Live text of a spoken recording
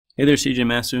Hey there, CJ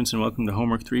Math students, and welcome to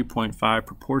Homework 3.5,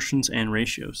 Proportions and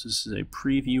Ratios. This is a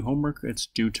preview homework. It's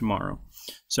due tomorrow.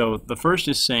 So the first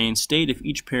is saying, state if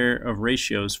each pair of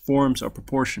ratios forms a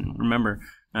proportion. Remember,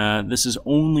 this is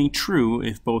only true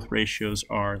if both ratios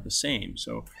are the same.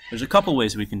 So there's a couple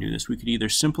ways we can do this. We could either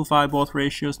simplify both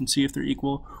ratios and see if they're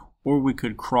equal, or we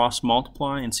could cross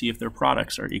multiply and see if their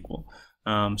products are equal.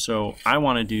 So I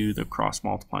want to do the cross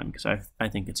multiplying because I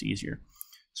think it's easier.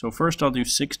 So first I'll do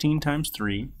 16 times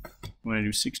 3. When I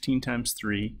do 16 times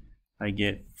 3, I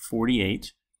get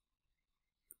 48.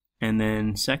 And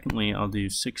then secondly, I'll do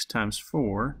 6 times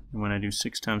 4. And when I do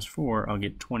 6 times 4, I'll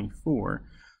get 24.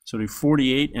 So do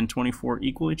 48 and 24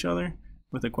 equal each other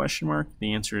with a question mark?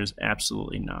 The answer is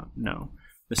absolutely not, no.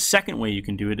 The second way you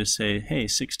can do it is say, hey,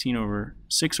 6 over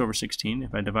 16,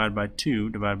 if I divide by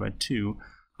 2,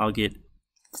 I'll get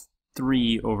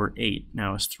 3 over 8.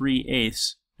 Now is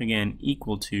 3/8 again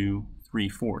equal to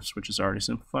 3/4, which is already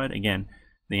simplified? Again,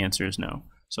 the answer is no.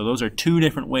 So those are two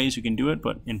different ways you can do it,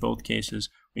 but in both cases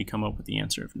we come up with the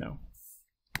answer of no.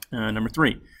 Number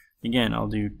 3, again, I'll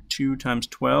do 2 times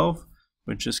 12,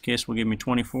 which in this case will give me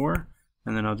 24,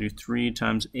 and then I'll do 3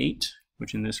 times 8,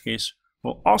 which in this case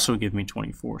will also give me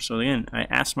 24. So again, I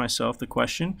ask myself the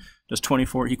question, does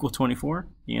 24 equal 24?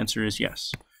 The answer is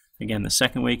yes. Again, the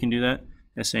second way you can do that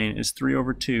is saying, is 3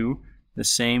 over 2 the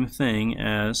same thing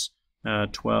as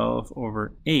 12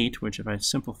 over 8, which if I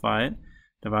simplify it,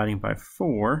 dividing by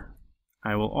 4,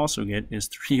 I will also get is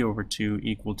 3 over 2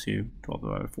 equal to 12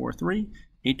 divided by 4, 3,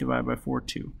 8 divided by 4,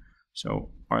 2.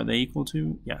 So are they equal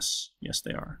to? Yes. Yes,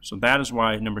 they are. So that is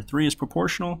why number 3 is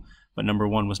proportional, but number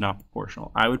 1 was not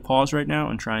proportional. I would pause right now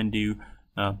and try and do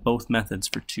both methods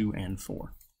for 2 and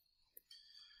 4.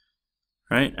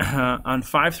 Right? On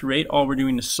 5 through 8, all we're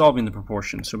doing is solving the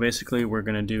proportion. So basically, we're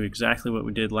going to do exactly what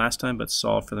we did last time, but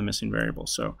solve for the missing variable.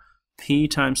 So p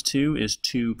times 2 is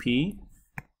 2p,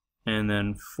 and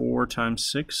then 4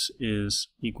 times 6 is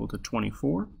equal to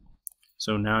 24.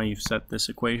 So now you've set this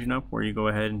equation up where you go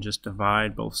ahead and just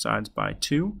divide both sides by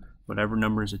 2. Whatever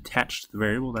number is attached to the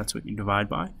variable, that's what you divide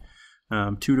by.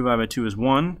 2 divided by 2 is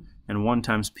 1, and 1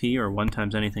 times p, or 1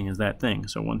 times anything, is that thing.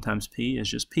 So 1 times p is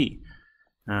just p.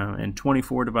 And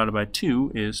 24 divided by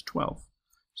 2 is 12.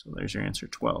 So there's your answer,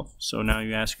 12. So now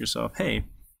you ask yourself, hey,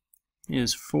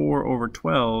 is 4 over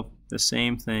 12 the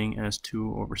same thing as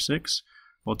 2 over 6?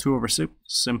 Well, 2 over 6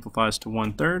 simplifies to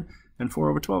 1/3, and 4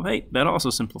 over 12, hey, that also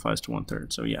simplifies to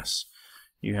 1/3. So yes,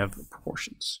 you have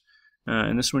proportions.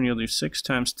 And this one you'll do 6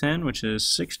 times 10, which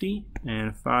is 60,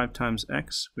 and 5 times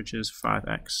x, which is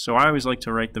 5x. So I always like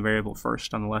to write the variable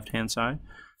first on the left-hand side.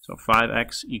 So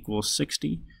 5x equals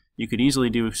 60. You could easily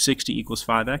do 60 equals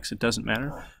 5x. It doesn't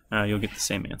matter. You'll get the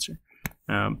same answer.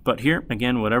 But here,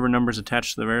 again, whatever number is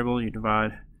attached to the variable, you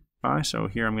divide by. So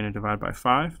here I'm going to divide by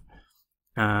 5.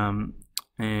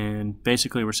 And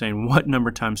basically we're saying what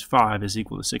number times 5 is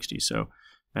equal to 60. So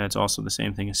that's also the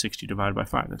same thing as 60 divided by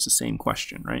 5. That's the same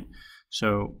question, right?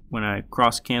 So when I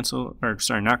cross those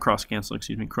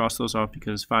off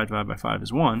because 5 divided by 5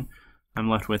 is 1, I'm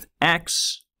left with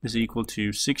x is equal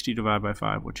to 60 divided by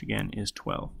 5, which again is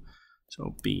 12.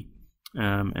 So B.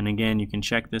 And again, you can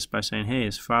check this by saying, hey,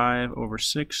 is 5 over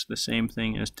 6 the same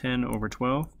thing as 10 over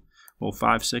 12? Well,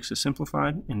 5, 6 is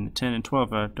simplified, and 10 and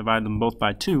 12, I divide them both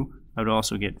by 2, I would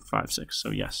also get 5, 6. So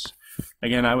yes.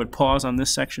 Again, I would pause on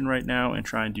this section right now and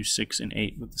try and do 6 and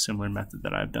 8 with the similar method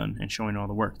that I've done and showing all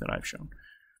the work that I've shown.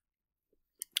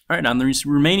 All right, on the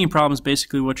remaining problems,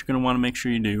 basically what you're going to want to make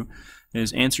sure you do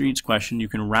is answer each question. You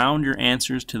can round your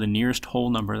answers to the nearest whole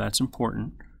number. That's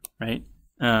important, right?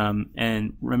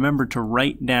 And remember to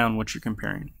write down what you're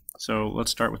comparing. So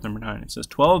let's start with number 9. It says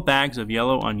 12 bags of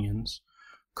yellow onions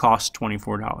cost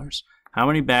 $24. How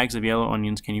many bags of yellow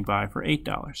onions can you buy for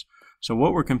 $8? So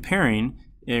what we're comparing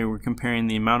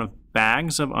the amount of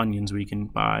bags of onions we can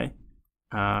buy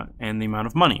and the amount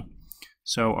of money.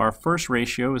 So our first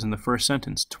ratio is in the first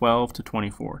sentence, 12 to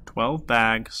 24. 12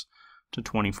 bags to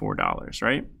 $24,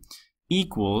 right?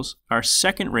 Equals, our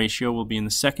second ratio will be in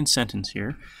the second sentence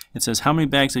here. It says, how many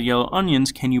bags of yellow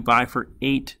onions can you buy for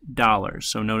 $8?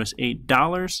 So notice $8,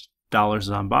 dollars is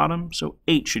on bottom, so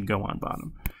 8 should go on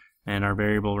bottom. And our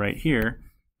variable right here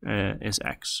is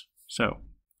x. So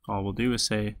all we'll do is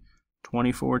say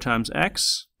 24 times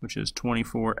x, which is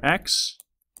 24x,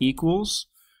 equals,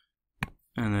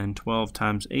 and then 12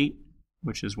 times 8,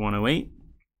 which is 108.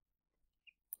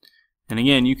 And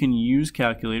again, you can use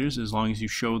calculators as long as you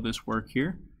show this work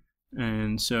here.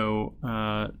 And so,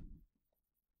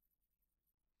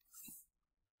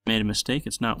 made a mistake.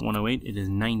 It's not 108. It is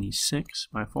 96.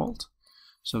 My fault.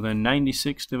 So then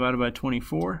 96 divided by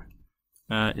 24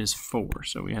 is 4.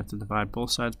 So we have to divide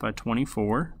both sides by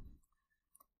 24.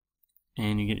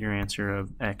 and you get your answer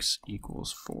of x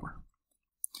equals 4.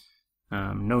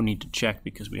 No need to check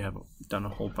because we have done a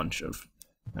whole bunch of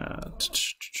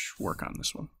work on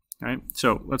this one. All right,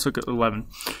 so let's look at 11.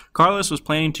 Carlos was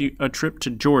planning a trip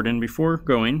to Jordan. Before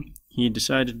going, he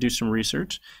decided to do some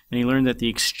research, and he learned that the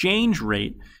exchange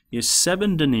rate is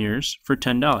 7 deniers for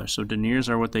 $10. So deniers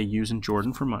are what they use in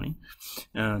Jordan for money,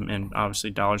 and obviously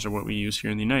dollars are what we use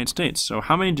here in the United States. So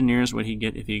how many deniers would he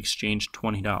get if he exchanged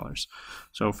 $20?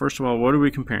 So first of all, what are we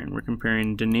comparing? We're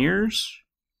comparing deniers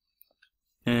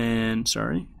and,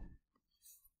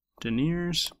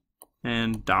 deniers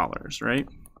and dollars, right?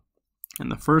 And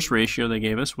the first ratio they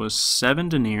gave us was 7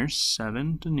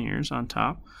 deniers on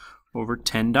top over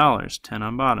 $10, 10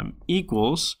 on bottom,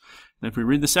 equals, and if we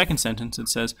read the second sentence, it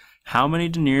says, how many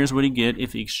deniers would he get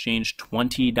if he exchanged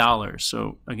 $20?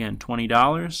 So again,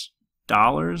 $20,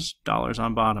 dollars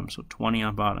on bottom, so 20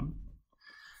 on bottom.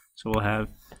 So we'll have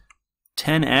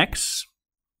 10x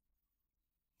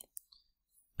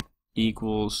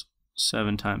equals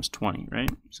 7 times 20,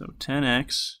 right? So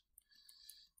 10x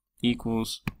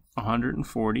equals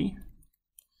 140,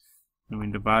 and we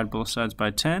divide both sides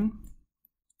by 10.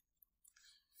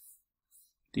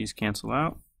 These cancel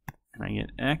out, and I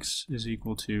get x is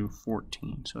equal to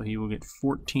 14. So he will get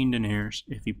 14 deniers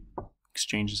if he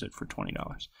exchanges it for $20.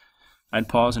 I'd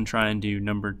pause and try and do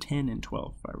number 10 and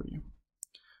 12 if I were you.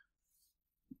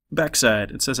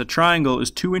 Backside, it says a triangle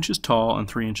is 2 inches tall and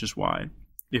 3 inches wide.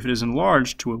 If it is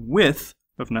enlarged to a width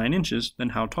of 9 inches, then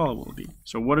how tall will it be?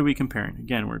 So what are we comparing?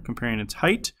 Again, we're comparing its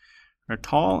height, or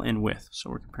tall and width. So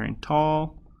we're comparing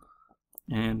tall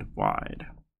and wide.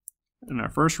 And our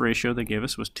first ratio they gave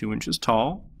us was 2 inches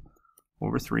tall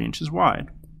over 3 inches wide.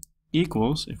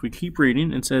 Equals, if we keep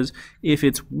reading, it says if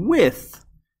its width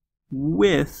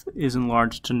is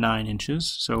enlarged to 9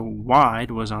 inches, so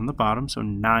wide was on the bottom, so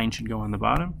 9 should go on the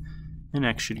bottom, and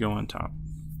x should go on top.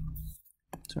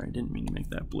 Sorry, I didn't mean to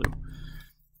make that blue.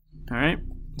 Alright,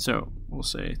 so we'll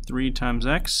say 3 times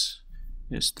x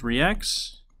is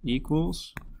 3x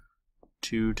equals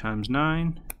 2 times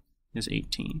 9 is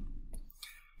 18.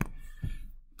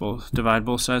 Divide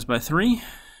both sides by 3,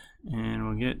 and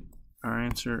we'll get our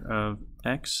answer of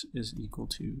x is equal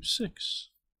to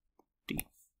 6d.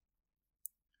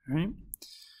 Alright.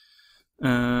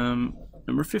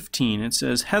 Number 15, it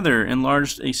says Heather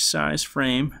enlarged a size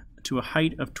frame to a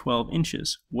height of 12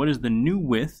 inches. What is the new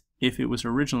width if it was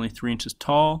originally 3 inches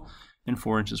tall and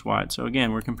 4 inches wide? So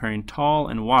again, we're comparing tall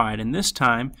and wide, and this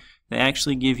time they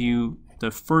actually give you the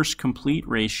first complete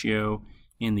ratio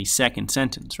in the second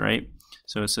sentence, right?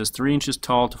 So it says 3 inches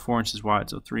tall to 4 inches wide,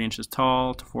 so 3 inches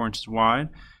tall to 4 inches wide.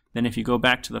 Then if you go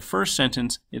back to the first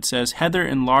sentence, it says Heather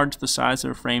enlarged the size of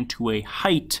her frame to a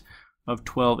height of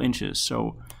 12 inches.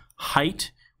 So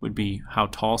height would be how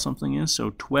tall something is, so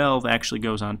 12 actually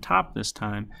goes on top this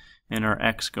time, and our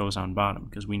x goes on bottom,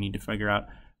 because we need to figure out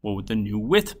what would the new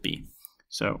width be.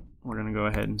 So we're going to go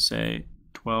ahead and say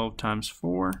 12 times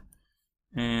 4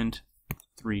 and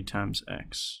 3 times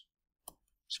x.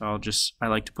 So I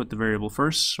like to put the variable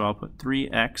first, so I'll put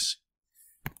 3x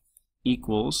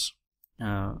equals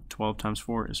 12 times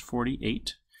 4 is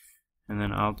 48, and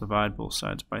then I'll divide both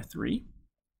sides by 3,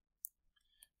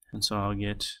 and so I'll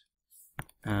get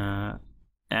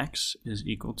x is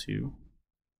equal to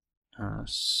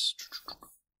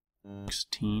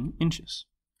 16 inches.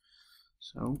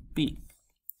 So B.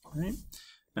 All right.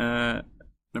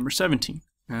 Number 17.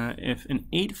 If an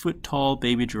 8-foot tall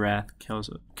baby giraffe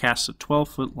casts a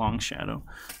 12-foot long shadow,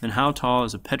 then how tall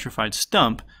is a petrified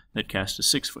stump that casts a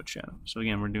 6-foot shadow? So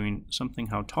again, we're doing something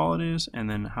how tall it is, and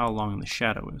then how long the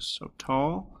shadow is. So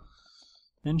tall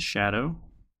and shadow.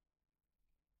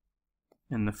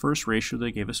 And the first ratio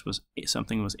they gave us was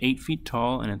something was 8 feet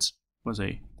tall, and it was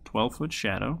a 12-foot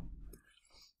shadow.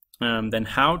 Then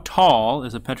how tall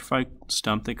is a petrified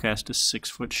stump that casts a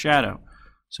 6-foot shadow?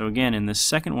 So again, in the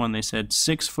second one, they said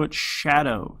 6-foot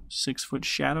shadow. 6-foot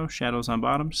shadow, shadow's on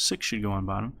bottom, 6 should go on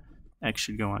bottom, x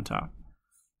should go on top.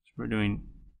 So we're doing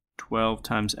 12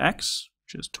 times x,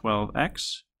 which is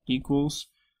 12x, equals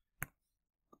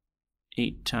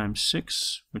 8 times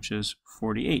 6, which is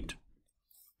 48.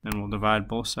 Then we'll divide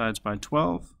both sides by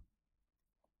 12,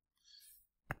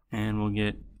 and we'll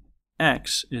get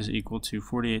x is equal to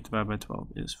 48 divided by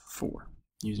 12 is 4,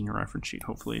 using your reference sheet,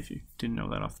 hopefully, if you didn't know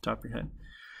that off the top of your head.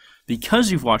 Because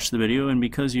you've watched the video and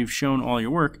because you've shown all your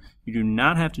work, you do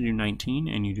not have to do 19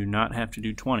 and you do not have to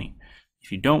do 20.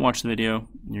 If you don't watch the video,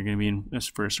 you're going to be in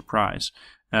for a surprise.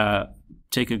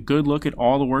 Take a good look at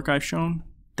all the work I've shown.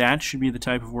 That should be the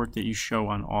type of work that you show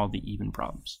on all the even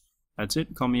problems. That's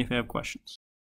it. Call me if you have questions.